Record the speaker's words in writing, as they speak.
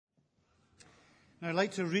Now, I'd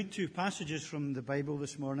like to read two passages from the Bible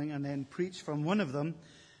this morning and then preach from one of them.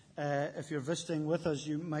 If you're visiting with us,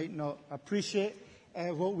 you might not appreciate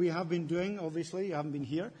what we have been doing. Obviously, you haven't been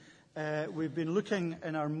here. We've been looking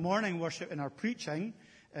in our morning worship, in our preaching,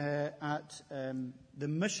 at the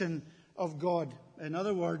mission of God. In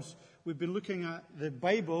other words, we've been looking at the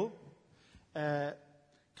Bible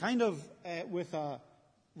kind of with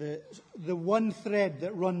the one thread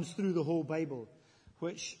that runs through the whole Bible,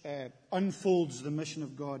 which unfolds the mission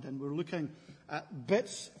of God. And we're looking at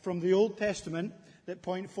bits from the Old Testament that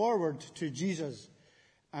point forward to Jesus.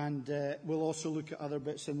 And we'll also look at other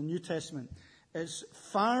bits in the New Testament. It's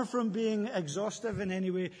far from being exhaustive in any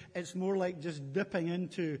way. It's more like just dipping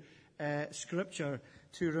into Scripture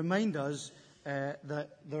to remind us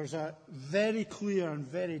that there's a very clear and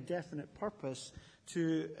very definite purpose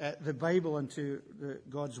to the Bible and to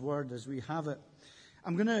God's Word as we have it.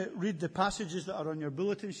 I'm going to read the passages that are on your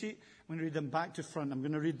bulletin sheet. I'm going to read them back to front. I'm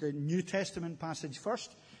going to read the New Testament passage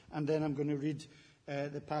first, and then I'm going to read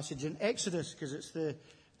the passage in Exodus, because it's the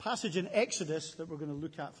passage in Exodus that we're going to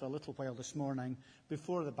look at for a little while this morning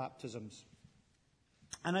before the baptisms.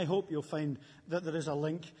 And I hope you'll find that there is a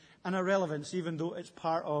link and a relevance, even though it's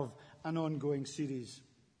part of an ongoing series.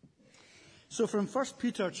 So from 1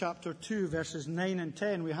 Peter chapter 2, verses 9 and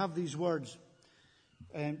 10, we have these words.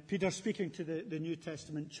 Peter speaking to the New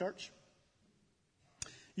Testament church.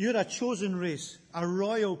 You're a chosen race, a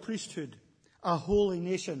royal priesthood, a holy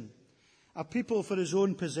nation, a people for his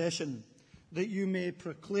own possession, that you may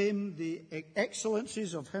proclaim the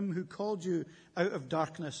excellencies of him who called you out of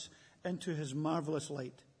darkness into his marvelous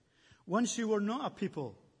light. Once you were not a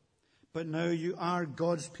people, but now you are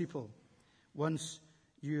God's people. Once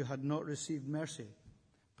you had not received mercy,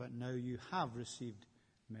 but now you have received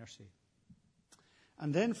mercy.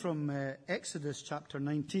 And then from Exodus chapter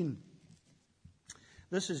 19.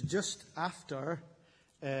 This is just after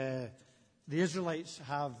the Israelites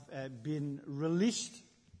have been released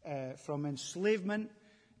from enslavement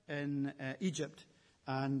in Egypt.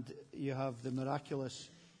 And you have the miraculous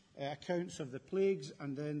accounts of the plagues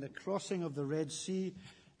and then the crossing of the Red Sea.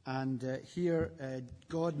 And here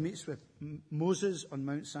God meets with Moses on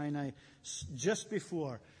Mount Sinai just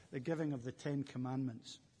before the giving of the Ten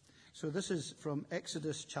Commandments. So this is from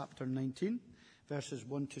Exodus chapter 19, verses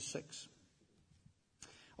 1 to 6.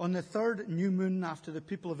 On the third new moon after the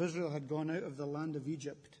people of Israel had gone out of the land of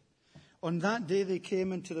Egypt, on that day they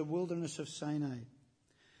came into the wilderness of Sinai.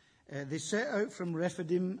 They set out from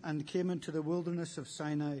Rephidim and came into the wilderness of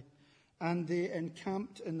Sinai, and they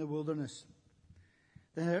encamped in the wilderness.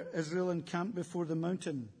 There Israel encamped before the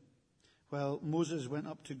mountain, while Moses went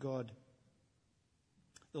up to God.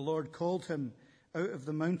 The Lord called him out of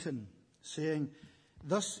the mountain, saying,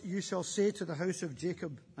 Thus you shall say to the house of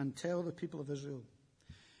Jacob and tell the people of Israel,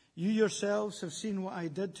 You yourselves have seen what I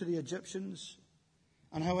did to the Egyptians,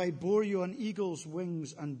 and how I bore you on eagle's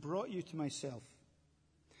wings and brought you to myself.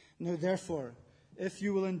 Now therefore, if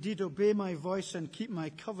you will indeed obey my voice and keep my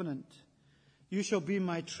covenant, you shall be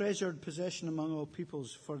my treasured possession among all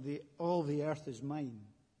peoples, for all the earth is mine.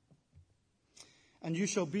 And you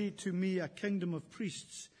shall be to me a kingdom of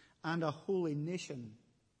priests and a holy nation.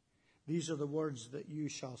 These are the words that you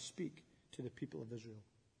shall speak to the people of Israel.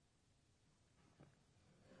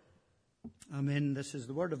 Amen. This is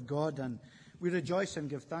the word of God, and we rejoice and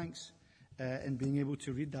give thanks in being able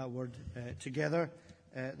to read that word together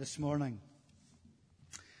this morning.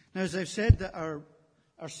 Now, as I've said, that our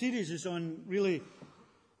series is on really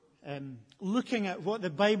looking at what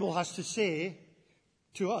the Bible has to say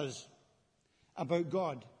to us about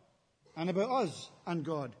God and about us and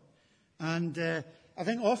God. And I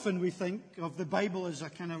think often we think of the Bible as a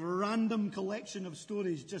kind of a random collection of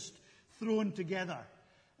stories just thrown together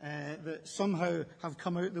that somehow have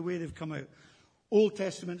come out the way they've come out. Old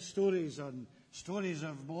Testament stories and stories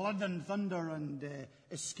of blood and thunder and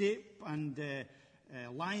escape and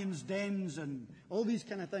lions' dens and all these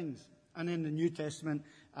kind of things. And in the New Testament,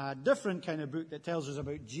 a different kind of book that tells us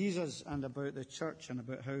about Jesus and about the church and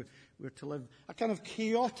about how we're to live. A kind of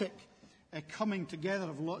chaotic coming together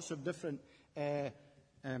of lots of different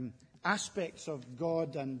aspects of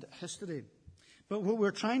God and history. But what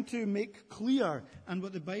we're trying to make clear, and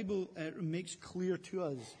what the Bible makes clear to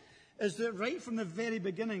us, is that right from the very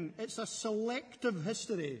beginning, it's a selective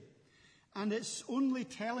history. And it's only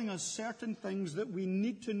telling us certain things that we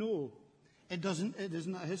need to know. It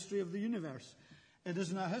isn't a history of the universe. It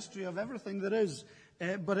isn't a history of everything there is.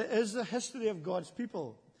 But it is the history of God's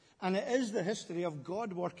people. And it is the history of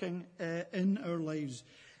God working in our lives,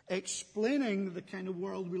 explaining the kind of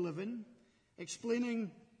world we live in,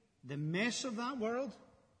 explaining the mess of that world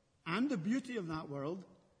and the beauty of that world,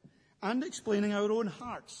 and explaining our own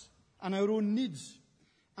hearts and our own needs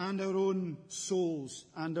and our own souls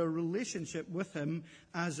and our relationship with him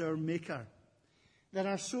as our maker. There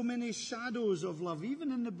are so many shadows of love,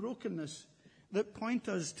 even in the brokenness, that point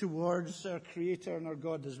us towards our Creator and our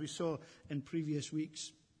God, as we saw in previous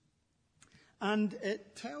weeks. And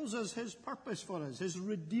it tells us his purpose for us, his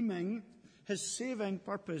redeeming, his saving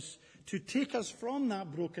purpose, to take us from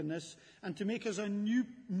that brokenness and to make us a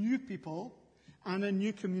new people and a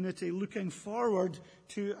new community, looking forward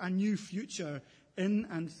to a new future in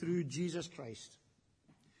and through Jesus Christ.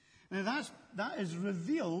 Now that is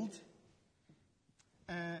revealed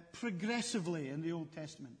progressively in the Old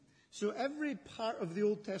Testament. So every part of the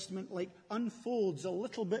Old Testament unfolds a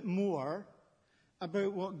little bit more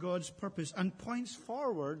about what God's purpose and points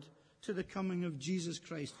forward to the coming of Jesus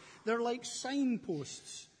Christ. They're like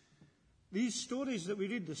signposts. These stories that we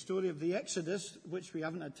read, the story of the Exodus, which we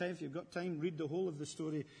haven't had time, if you've got time, read the whole of the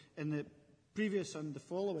story in the previous and the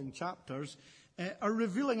following chapters, are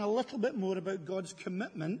revealing a little bit more about God's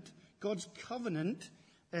commitment, God's covenant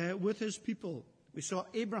with his people. We saw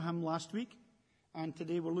Abraham last week, and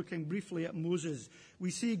today we're looking briefly at Moses.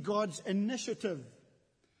 We see God's initiative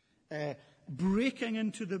breaking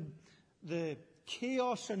into the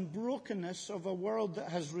chaos and brokenness of a world that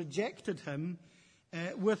has rejected him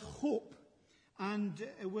with hope and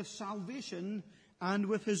with salvation and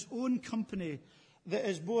with his own company that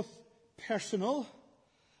is both personal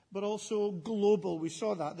but also global. We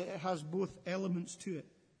saw that it has both elements to it.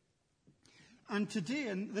 And today,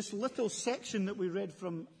 in this little section that we read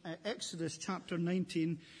from Exodus chapter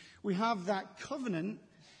 19, we have that covenant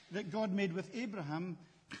that God made with Abraham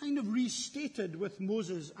kind of restated with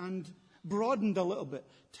Moses and broadened a little bit,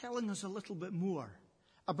 telling us a little bit more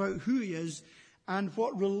about who he is and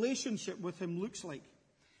what relationship with him looks like.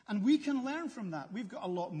 And we can learn from that. We've got a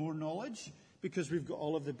lot more knowledge because we've got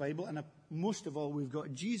all of the Bible, and most of all, we've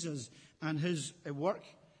got Jesus and his work,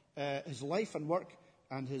 his life and work,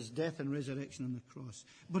 and his death and resurrection on the cross.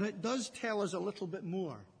 But it does tell us a little bit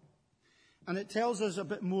more. And it tells us a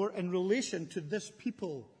bit more in relation to this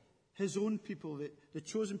people, his own people, the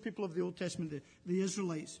chosen people of the Old Testament, the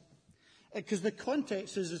Israelites. Because the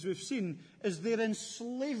context is, as we've seen, is their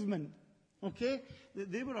enslavement. Okay?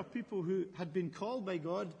 They were a people who had been called by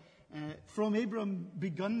God. From Abram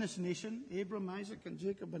begun this nation, Abram, Isaac, and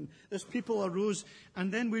Jacob, and this people arose.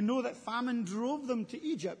 And then we know that famine drove them to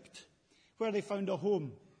Egypt, where they found a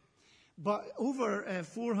home. But over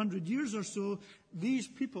 400 years or so, these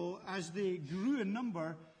people, as they grew in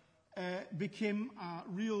number, became a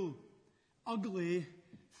real ugly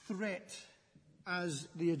threat as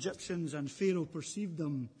the Egyptians and Pharaoh perceived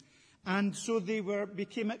them. And so they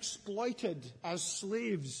became exploited as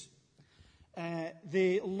slaves.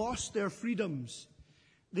 They lost their freedoms.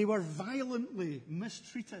 They were violently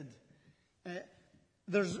mistreated.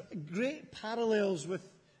 There's great parallels with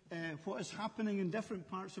what is happening in different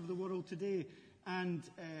parts of the world today, and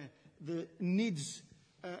the needs,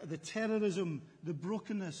 the terrorism, the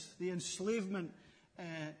brokenness, the enslavement,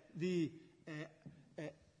 the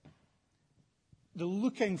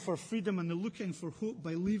looking for freedom and the looking for hope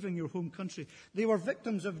by leaving your home country. They were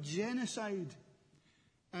victims of genocide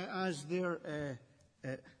as their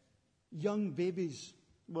young babies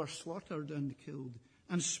were slaughtered and killed,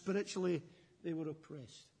 and spiritually they were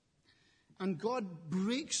oppressed. And God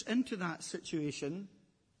breaks into that situation,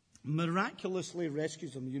 miraculously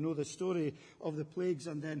rescues them. You know the story of the plagues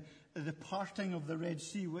and then the parting of the Red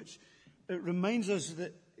Sea, which it reminds us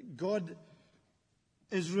that God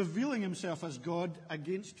is revealing himself as God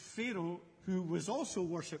against Pharaoh, who was also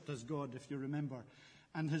worshipped as God, if you remember.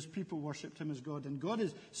 And his people worshipped him as God. And God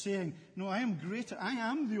is saying, no, I am greater. I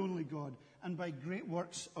am the only God. And by great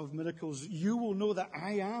works of miracles, you will know that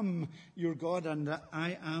I am your God and that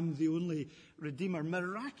I am the only Redeemer.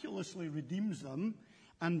 Miraculously redeems them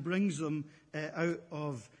and brings them out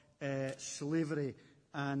of slavery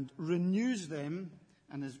and renews them.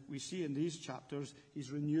 And as we see in these chapters,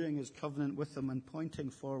 he's renewing his covenant with them and pointing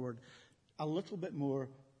forward a little bit more,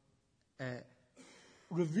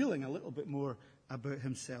 revealing a little bit more about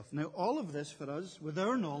himself. Now, all of this for us, with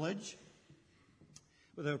our knowledge,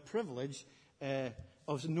 with our privilege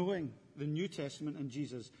of knowing the New Testament and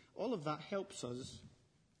Jesus, all of that helps us,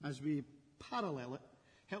 as we parallel it,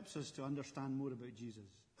 helps us to understand more about Jesus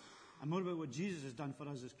and more about what Jesus has done for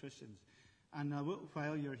us as Christians. And a little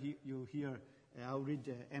while you'll hear, I'll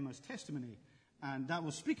read Emma's testimony, and that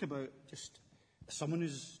will speak about just someone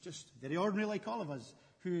who's just very ordinary like all of us,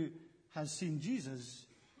 who has seen Jesus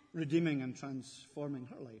redeeming and transforming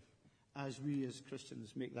her life, as we as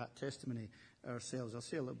Christians make that testimony ourselves. I'll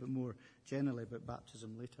say a little bit more generally about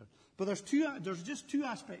baptism later. But there's just two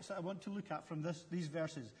aspects that I want to look at from these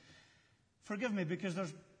verses. Forgive me, because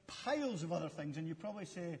there's piles of other things, and you probably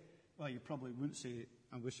say, well, you probably wouldn't say,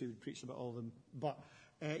 I wish you would preach about all of them, but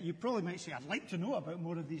you probably might say, I'd like to know about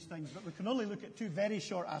more of these things, but we can only look at two very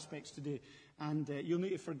short aspects today, and you'll need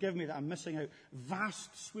to forgive me that I'm missing out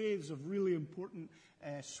vast swathes of really important,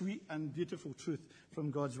 sweet and beautiful truth from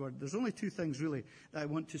God's Word. There's only two things, really, that I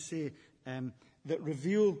want to say that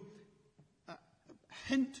reveal,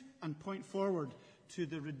 hint and point forward to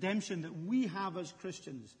the redemption that we have as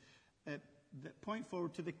Christians, that point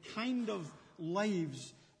forward to the kind of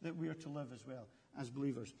lives that we are to live as well as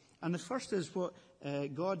believers. And the first is what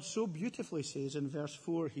God so beautifully says in verse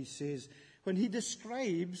 4. He says, when he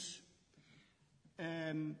describes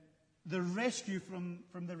the rescue from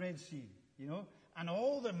the Red Sea, and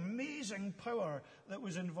all the amazing power that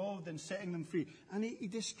was involved in setting them free. And he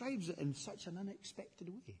describes it in such an unexpected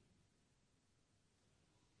way.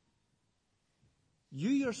 You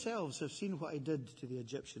yourselves have seen what I did to the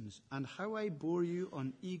Egyptians, and how I bore you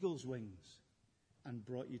on eagle's wings and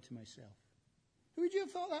brought you to myself. Would you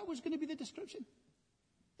have thought that was going to be the description?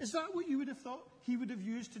 Is that what you would have thought he would have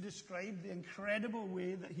used to describe the incredible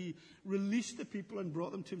way that he released the people and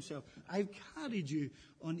brought them to himself? I've carried you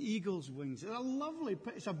on eagle's wings.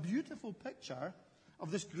 It's a beautiful picture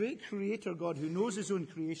of this great creator God who knows his own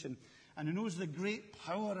creation and who knows the great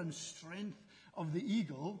power and strength of the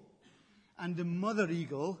eagle and the mother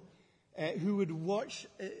eagle who would watch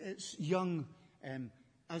its young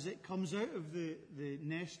as it comes out of the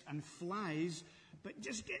nest and flies, but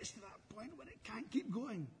just gets to that point where it can't keep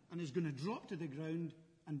going and is going to drop to the ground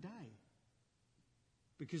and die.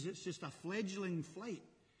 Because it's just a fledgling flight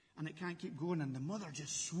and it can't keep going, and the mother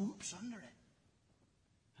just swoops under it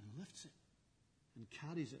and lifts it and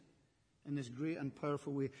carries it in this great and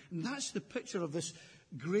powerful way. And that's the picture of this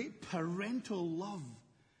great parental love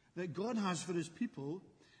that God has for his people,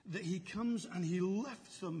 that he comes and he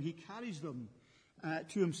lifts them, he carries them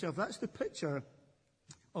to himself. That's the picture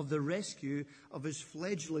of the rescue of his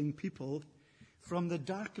fledgling people from the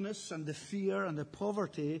darkness and the fear and the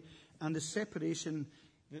poverty and the separation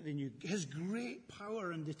that they knew. His great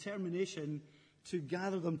power and determination to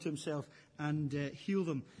gather them to himself and heal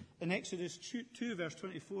them. In Exodus 2 verse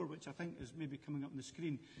 24, which I think is maybe coming up on the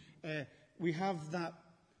screen, we have that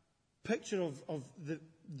picture of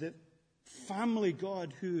the family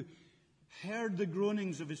God who heard the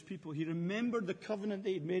groanings of his people. He remembered the covenant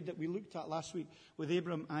that he'd made that we looked at last week with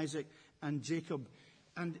Abraham, Isaac, and Jacob.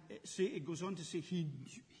 And it goes on to say he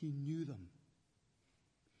knew them.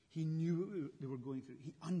 He knew what they were going through.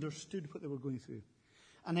 He understood what they were going through.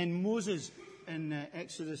 And then Moses in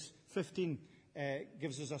Exodus 15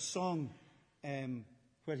 gives us a song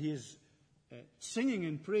where he is singing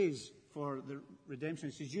in praise for the redemption.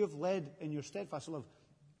 He says, you have led in your steadfast love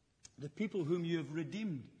the people whom you have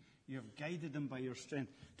redeemed. You have guided them by your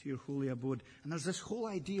strength to your holy abode. And there's this whole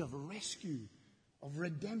idea of rescue, of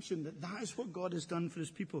redemption, that is what God has done for his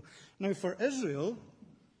people. Now for Israel,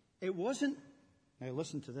 it wasn't, now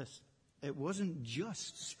listen to this, it wasn't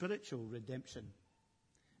just spiritual redemption.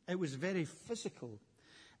 It was very physical.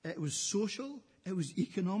 It was social, it was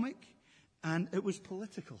economic, and it was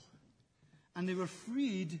political. And they were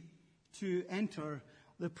freed to enter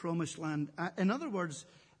the promised land. In other words,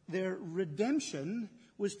 their redemption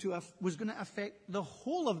was going to affect the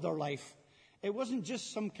whole of their life. It wasn't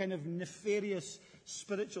just some kind of nefarious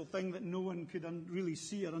spiritual thing that no one could really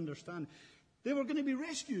see or understand. They were going to be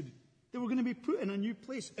rescued. They were going to be put in a new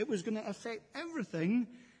place. It was going to affect everything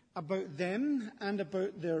about them and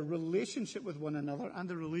about their relationship with one another and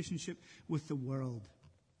their relationship with the world.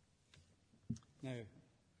 Now,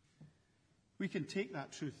 we can take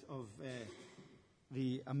that truth of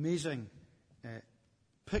the amazing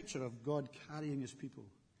picture of God carrying his people,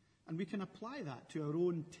 and we can apply that to our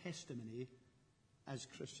own testimony as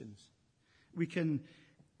Christians. We can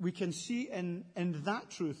see in that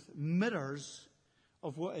truth mirrors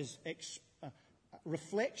of what is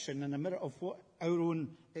reflection and a mirror of what our own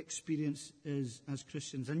experience is as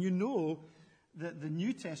Christians. And you know that the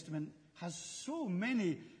New Testament has so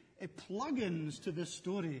many plug-ins to this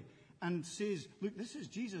story and says, look, this is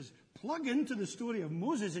Jesus. Plug into the story of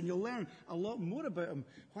Moses and you'll learn a lot more about him.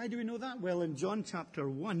 Why do we know that? Well, in John chapter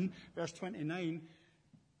 1, verse 29,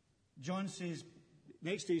 John says,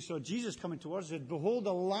 next day he saw Jesus coming towards him. Behold,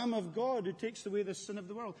 the Lamb of God who takes away the sin of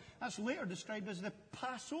the world. That's later described as the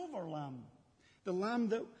Passover lamb. The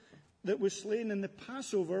lamb that was slain in the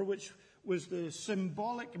Passover, which was the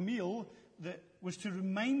symbolic meal that was to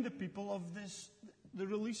remind the people of the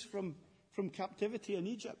release from captivity in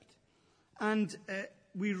Egypt. And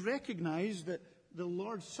we recognize that the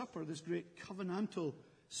Lord's Supper, this great covenantal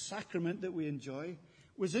sacrament that we enjoy,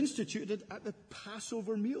 was instituted at the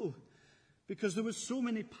Passover meal, because there was so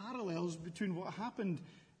many parallels between what happened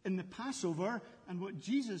in the Passover and what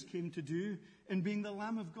Jesus came to do in being the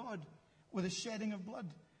Lamb of God, with the shedding of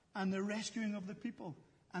blood and the rescuing of the people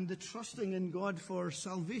and the trusting in God for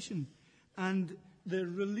salvation and the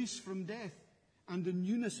release from death and the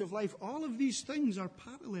newness of life. All of these things are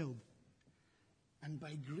paralleled. And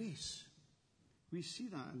by grace, we see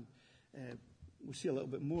that. And we'll see a little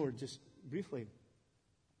bit more just briefly.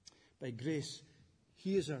 By grace,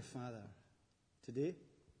 He is our Father today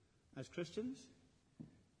as Christians.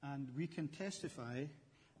 And we can testify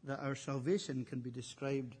that our salvation can be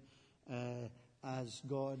described as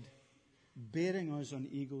God bearing us on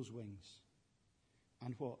eagle's wings.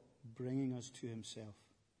 And what? Bringing us to Himself.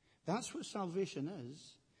 That's what salvation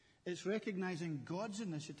is. It's recognizing God's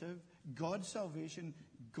initiative, God's salvation.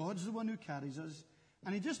 God's the one who carries us.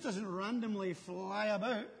 And He just doesn't randomly fly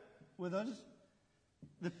about with us.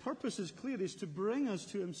 The purpose is clear, is to bring us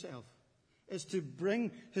to Himself. It's to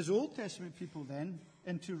bring His Old Testament people then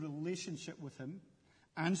into relationship with Him.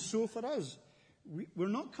 And so for us, we're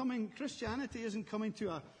not coming, Christianity isn't coming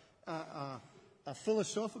to a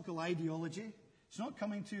philosophical ideology. It's not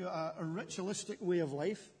coming to a ritualistic way of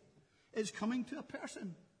life. It's coming to a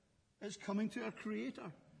person. It's coming to our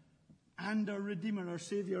Creator and our Redeemer, our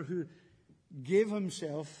Savior, who gave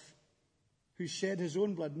Himself, who shed His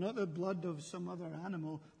own blood, not the blood of some other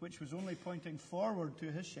animal, which was only pointing forward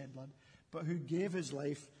to His shed blood, but who gave His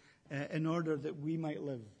life in order that we might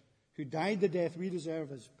live, who died the death we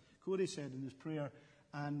deserve, as Corey said in his prayer,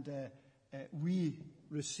 and we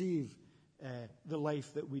receive the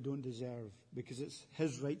life that we don't deserve, because it's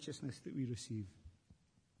His righteousness that we receive.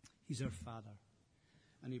 He's our Father,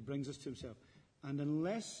 and He brings us to Himself. And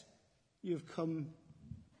unless you've come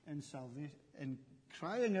in salvation, in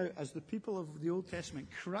crying out, as the people of the Old Testament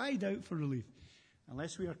cried out for relief,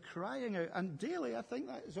 unless we are crying out, and daily, I think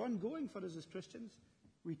that is ongoing for us as Christians,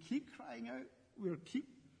 we keep crying out, we keep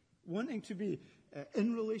wanting to be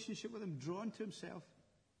in relationship with Him, drawn to Himself.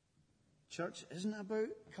 Church isn't about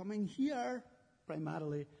coming here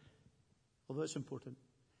primarily, although it's important.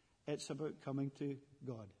 It's about coming to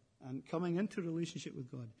God and coming into relationship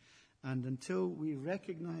with God. And until we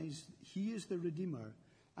recognize He is the Redeemer,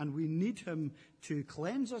 and we need Him to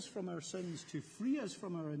cleanse us from our sins, to free us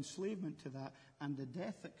from our enslavement to that, and the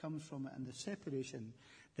death that comes from it, and the separation,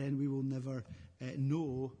 then we will never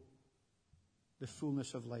know the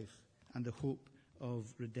fullness of life and the hope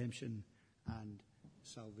of redemption and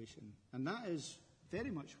salvation. And that is very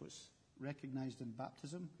much what's recognized in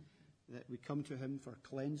baptism, that we come to Him for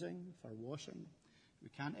cleansing, for washing. We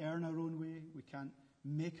can't earn our own way. We can't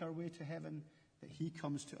make our way to heaven. That He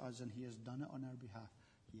comes to us, and He has done it on our behalf.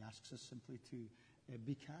 He asks us simply to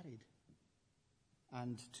be carried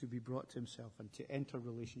and to be brought to Himself and to enter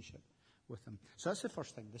relationship with Him. So that's the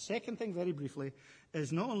first thing. The second thing, very briefly,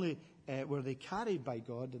 is not only were they carried by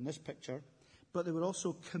God in this picture, but they were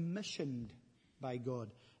also commissioned by God.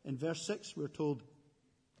 In verse 6, we're told,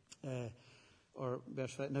 or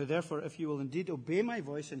verse 5, now therefore, if you will indeed obey my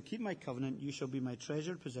voice and keep my covenant, you shall be my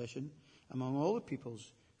treasured possession among all the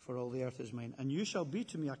peoples, for all the earth is mine. And you shall be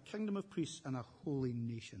to me a kingdom of priests and a holy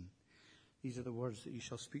nation. These are the words that you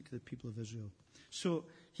shall speak to the people of Israel. So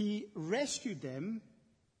He rescued them,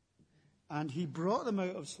 and He brought them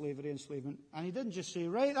out of slavery and enslavement. And He didn't just say,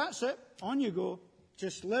 right, that's it, on you go.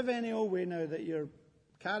 Just live any old way now that you're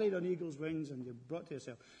carried on eagle's wings and you're brought to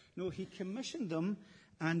yourself. No, He commissioned them,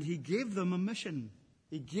 and He gave them a mission.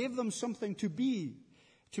 He gave them something to be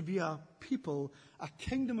a people, a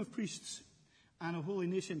kingdom of priests and a holy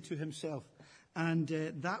nation to Himself. And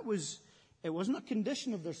it wasn't a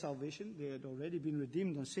condition of their salvation. They had already been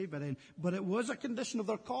redeemed and saved by then. But it was a condition of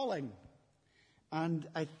their calling. And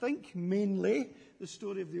I think mainly the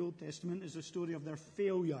story of the Old Testament is the story of their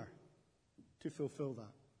failure to fulfill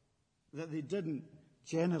that. That they didn't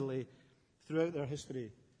generally, throughout their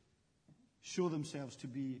history, show themselves to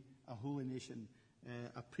be a holy nation,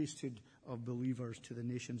 a priesthood of believers to the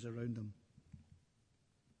nations around them.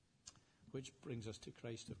 Which brings us to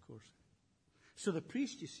Christ, of course. So the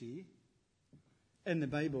priest, you see, in the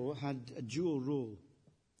Bible had a dual role.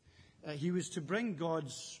 He was to bring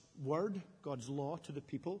God's word, God's law to the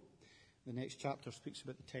people. The next chapter speaks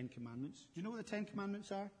about the Ten Commandments. Do you know what the Ten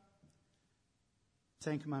Commandments are?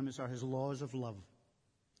 Ten Commandments are His laws of love.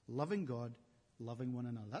 Loving God, loving one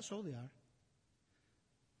another. That's all they are.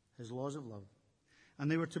 His laws of love. And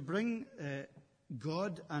they were to bring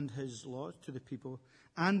God and His laws to the people,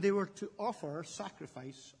 and they were to offer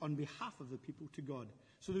sacrifice on behalf of the people to God.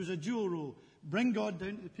 So there was a dual role. Bring God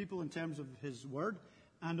down to the people in terms of his word,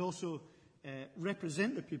 and also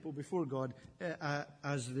represent the people before God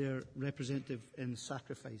as their representative in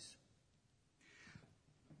sacrifice.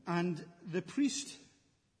 And the priest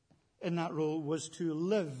in that role was to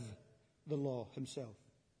live the law himself.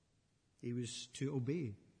 He was to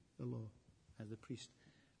obey the law as the priest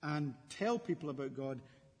and tell people about God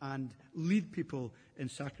and lead people in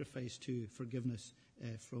sacrifice to forgiveness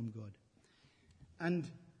from God. And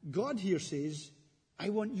God here says, I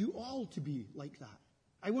want you all to be like that.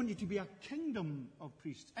 I want you to be a kingdom of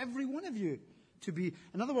priests. Every one of you to be,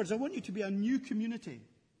 in other words, I want you to be a new community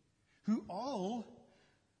who all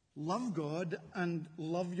love God and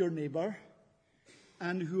love your neighbor,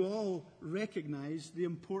 and who all recognize the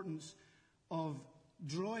importance of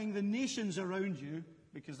drawing the nations around you,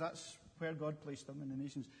 because that's where God placed them, in the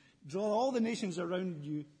nations. Draw all the nations around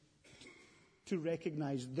you to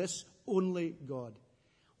recognize this only God.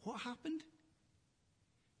 What happened?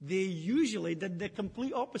 They usually did the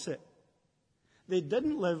complete opposite. They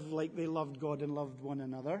didn't live like they loved God and loved one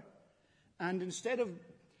another. And instead of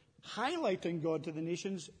highlighting God to the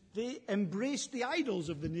nations, they embraced the idols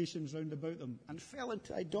of the nations round about them and fell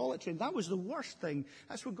into idolatry. And that was the worst thing.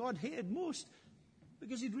 That's what God hated most,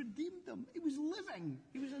 because he'd redeemed them. He was living.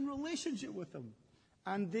 He was in relationship with them.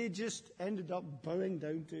 And they just ended up bowing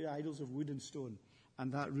down to idols of wood and stone.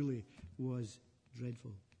 And that really was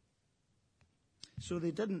dreadful. So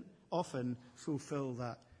they didn't often fulfill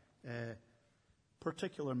that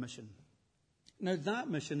particular mission. Now, that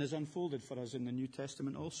mission is unfolded for us in the New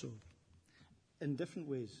Testament also, in different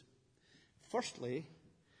ways. Firstly,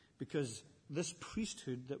 because this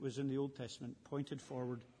priesthood that was in the Old Testament pointed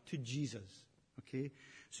forward to Jesus. Okay?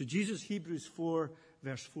 So Jesus, Hebrews 4,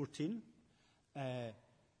 verse 14,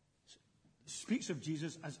 speaks of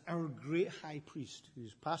Jesus as our great high priest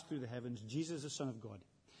who's passed through the heavens, Jesus, the Son of God.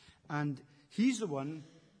 And he's the one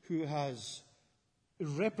who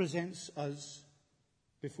represents us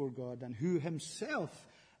before God, and who himself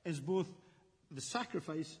is both the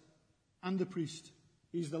sacrifice and the priest.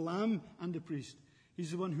 He's the lamb and the priest.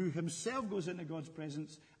 He's the one who himself goes into God's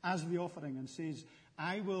presence as the offering and says,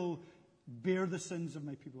 I will bear the sins of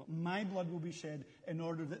my people. My blood will be shed in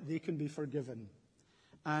order that they can be forgiven.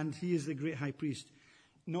 And he is the great high priest,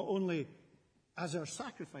 not only as our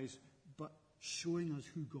sacrifice, but showing us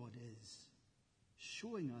who God is.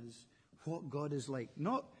 Showing us what God is like.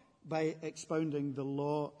 Not by expounding the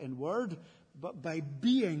law in word, but by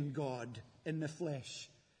being God in the flesh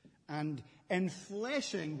and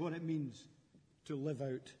enfleshing what it means to live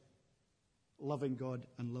out loving God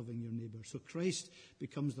and loving your neighbor. So Christ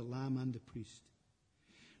becomes the lamb and the priest.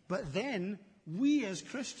 But then we as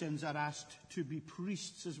Christians are asked to be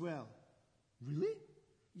priests as well. Really?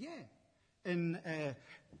 Yeah. In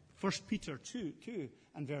 1 Peter 2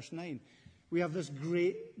 and verse 9. We have this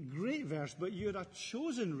great, great verse, but you're a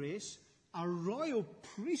chosen race, a royal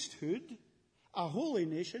priesthood, a holy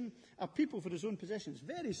nation, a people for his own possessions.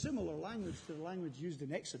 Very similar language to the language used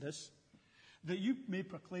in Exodus, that you may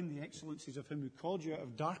proclaim the excellencies of him who called you out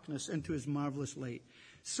of darkness into his marvelous light.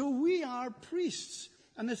 So we are priests.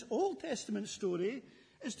 And this Old Testament story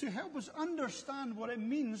is to help us understand what it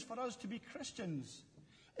means for us to be Christians.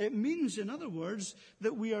 It means, in other words,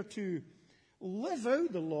 that we are to live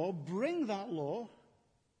out the law, bring that law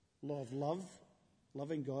of love,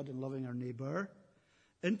 loving God and loving our neighbor,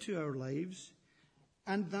 into our lives,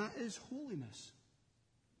 and that is holiness.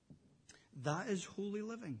 That is holy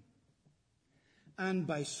living. And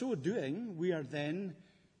by so doing, we are then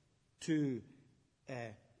to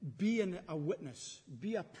be a witness,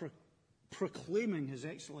 be a proclaiming his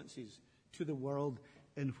excellencies to the world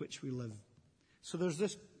in which we live. So there's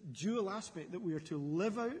this dual aspect that we are to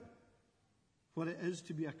live out what it is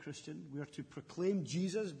to be a Christian. We are to proclaim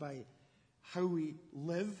Jesus by how we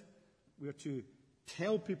live. We are to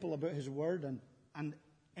tell people about his word and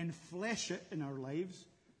enflesh it in our lives.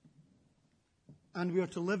 And we are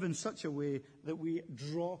to live in such a way that we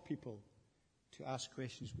draw people to ask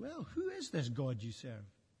questions. Well, who is this God you serve?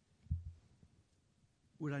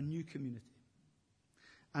 We're a new community.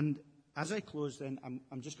 And as I close then,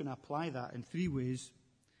 I'm just going to apply that in three ways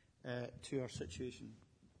to our situation.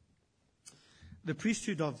 The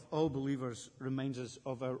priesthood of all believers reminds us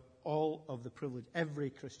of all of the privilege every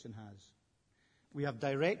Christian has. We have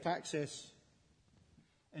direct access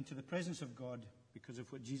into the presence of God because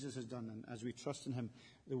of what Jesus has done. And as we trust in him,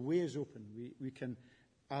 the way is open. We can,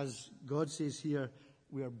 as God says here,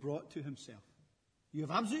 we are brought to himself. You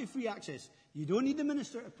have absolutely free access. You don't need the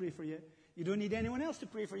minister to pray for you. You don't need anyone else to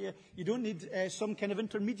pray for you. You don't need some kind of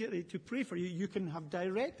intermediary to pray for you. You can have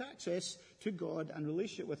direct access to God and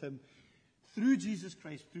relationship with him through Jesus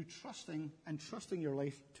Christ, through trusting your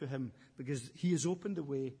life to him, because he has opened the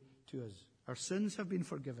way to us. Our sins have been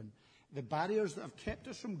forgiven. The barriers that have kept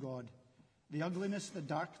us from God, the ugliness, the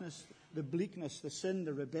darkness, the bleakness, the sin,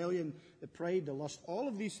 the rebellion, the pride, the lust, all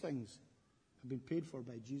of these things have been paid for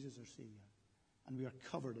by Jesus our Savior. And we are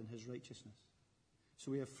covered in his righteousness.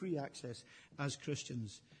 So we have free access as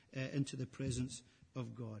Christians into the presence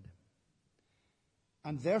of God.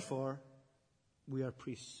 And therefore, we are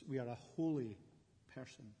priests. We are a holy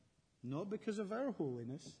person. Not because of our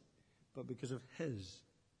holiness, but because of his.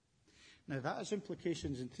 Now that has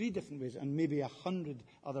implications in 3 different ways, and maybe 100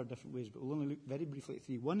 other different ways, but we'll only look very briefly at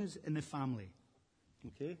 3. One is in the family.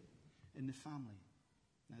 Okay? In the family.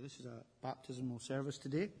 Now this is a baptismal service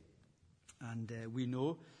today, and we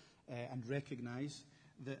know and recognize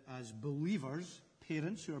that as believers,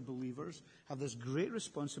 parents who are believers, have this great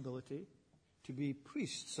responsibility to be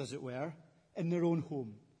priests, as it were, in their own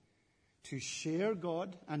home, to share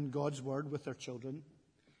God and God's word with their children,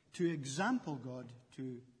 to example God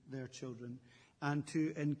to their children, and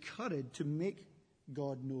to encourage, to make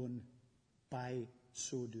God known by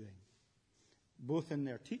so doing. Both in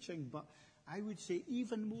their teaching, but I would say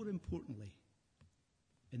even more importantly,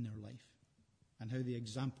 in their life, and how they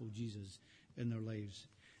example Jesus in their lives.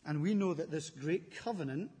 And we know that this great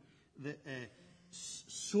covenant that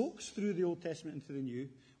soaks through the Old Testament into the New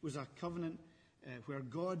was a covenant where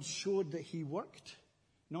God showed that he worked,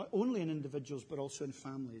 not only in individuals, but also in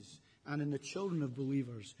families and in the children of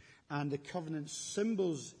believers. And the covenant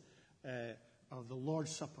symbols of the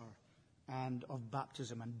Lord's Supper and of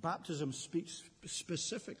baptism. And baptism speaks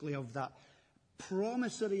specifically of that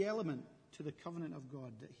promissory element to the covenant of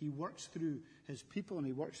God, that he works through his people and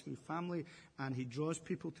he works through family, and he draws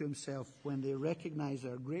people to himself when they recognize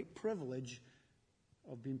their great privilege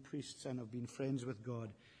of being priests and of being friends with God,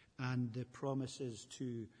 and the promises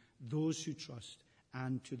to those who trust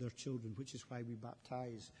and to their children, which is why we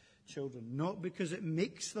baptize children. Not because it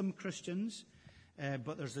makes them Christians,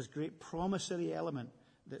 but there's this great promissory element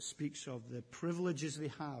that speaks of the privileges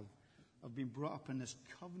they have of being brought up in this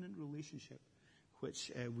covenant relationship,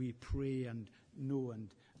 which we pray and know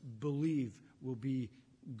and believe will be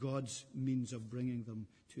God's means of bringing them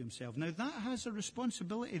to himself. Now that has a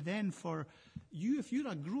responsibility then for you, if you're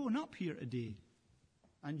a grown up here today,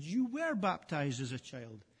 and you were baptized as a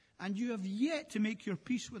child, and you have yet to make your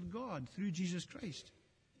peace with God through Jesus Christ.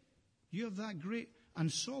 You have that great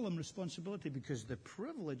and solemn responsibility, because the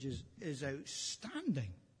privilege is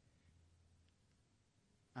outstanding.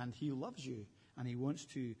 And he loves you, and he wants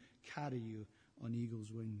to carry you on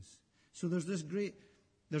eagle's wings. So there's this great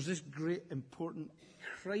important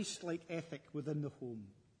Christ-like ethic within the home.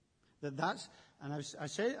 And I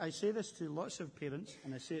say this to lots of parents,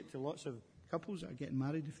 and I say it to lots of couples that are getting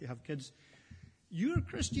married if you have kids. Your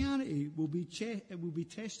Christianity will be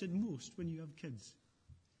tested most when you have kids,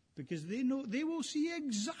 because they will see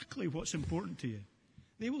exactly what's important to you.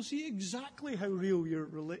 They will see exactly how real your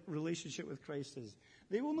relationship with Christ is.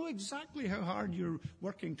 They will know exactly how hard you're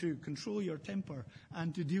working to control your temper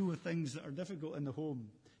and to deal with things that are difficult in the home.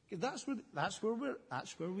 That's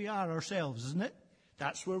where we are ourselves, isn't it?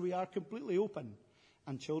 That's where we are completely open.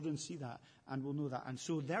 And children see that and will know that. And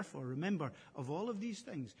so therefore, remember, of all of these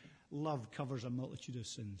things, love covers a multitude of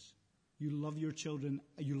sins. You love your children,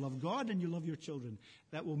 you love God, and you love your children.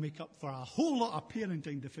 That will make up for a whole lot of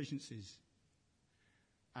parenting deficiencies.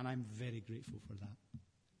 And I'm very grateful for that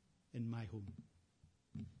in my home.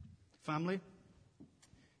 Family,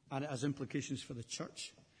 and it has implications for the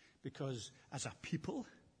church, because as a people,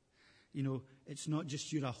 it's not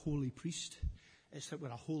just you're a holy priest, it's that we're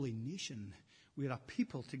a holy nation. We're a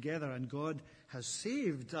people together, and God has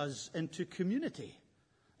saved us into community,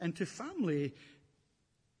 into family,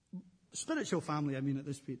 spiritual family, I mean, at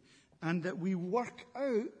this point, and that we work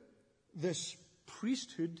out this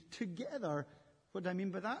priesthood together. What do I mean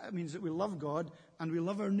by that? It means that we love God and we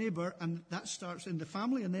love our neighbour, and that starts in the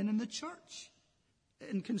family and then in the church,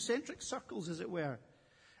 in concentric circles, as it were.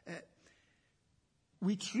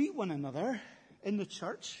 We treat one another in the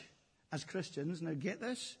church as Christians, now get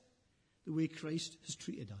this, the way Christ has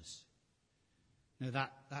treated us. Now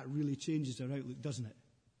that really changes our outlook, doesn't it?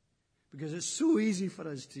 Because it's so easy for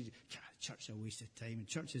us to, church is a waste of time, and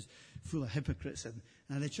church is full of hypocrites, and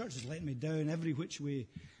the church is letting me down every which way.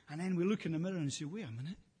 And then we look in the mirror and say, wait a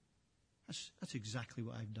minute, that's exactly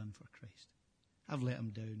what I've done for Christ. I've let him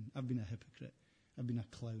down. I've been a hypocrite. I've been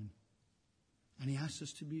a clown. And he asks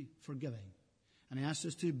us to be forgiving. And he asks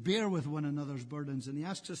us to bear with one another's burdens. And he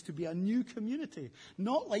asks us to be a new community,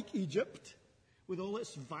 not like Egypt, with all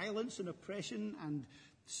its violence and oppression and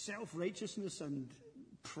self-righteousness and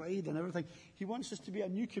pride and everything. He wants us to be a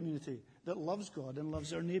new community that loves God and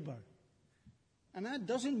loves our neighbour. And that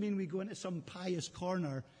doesn't mean we go into some pious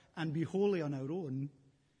corner and be holy on our own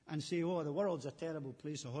and say, oh, the world's a terrible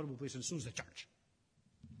place, a horrible place, and so's the church.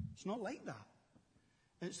 It's not like that.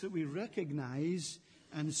 It's that we recognize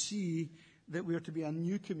and see that we are to be a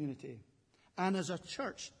new community. And as a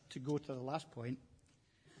church, to go to the last point,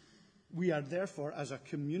 we are therefore, as a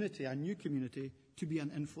community, a new community, to be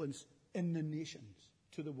an influence in the nations,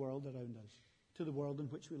 to the world around us, to the world in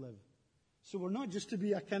which we live. So we're not just to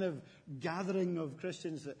be a kind of gathering of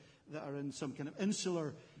Christians that are in some kind of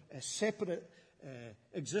insular, separate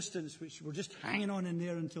existence, which we're just hanging on in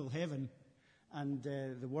there until heaven, and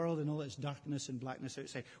the world and all its darkness and blackness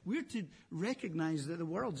outside. We're to recognize that the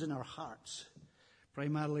world's in our hearts,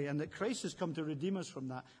 primarily, and that Christ has come to redeem us from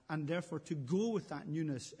that, and therefore to go with that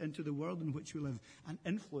newness into the world in which we live and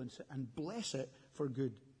influence it and bless it for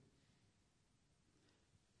good.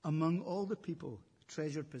 Among all the people,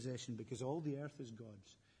 treasured possession, because all the earth is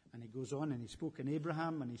God's. And he goes on and he spoke in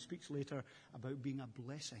Abraham, and he speaks later about being a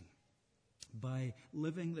blessing by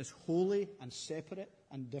living this holy and separate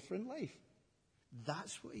and different life.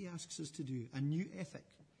 That's what he asks us to do. A new ethic,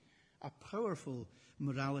 a powerful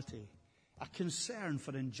morality, a concern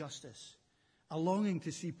for injustice, a longing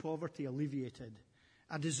to see poverty alleviated,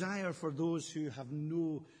 a desire for those who have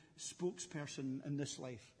no spokesperson in this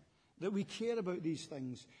life. That we care about these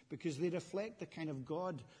things because they reflect the kind of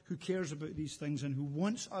God who cares about these things and who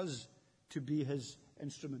wants us to be his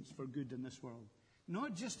instruments for good in this world.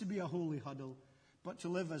 Not just to be a holy huddle, but to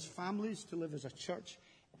live as families, to live as a church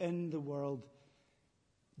in the world,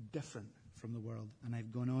 different from the world. And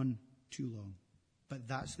I've gone on too long. But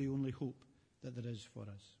that's the only hope that there is for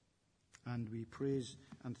us. And we praise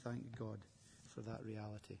and thank God for that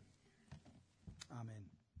reality.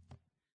 Amen.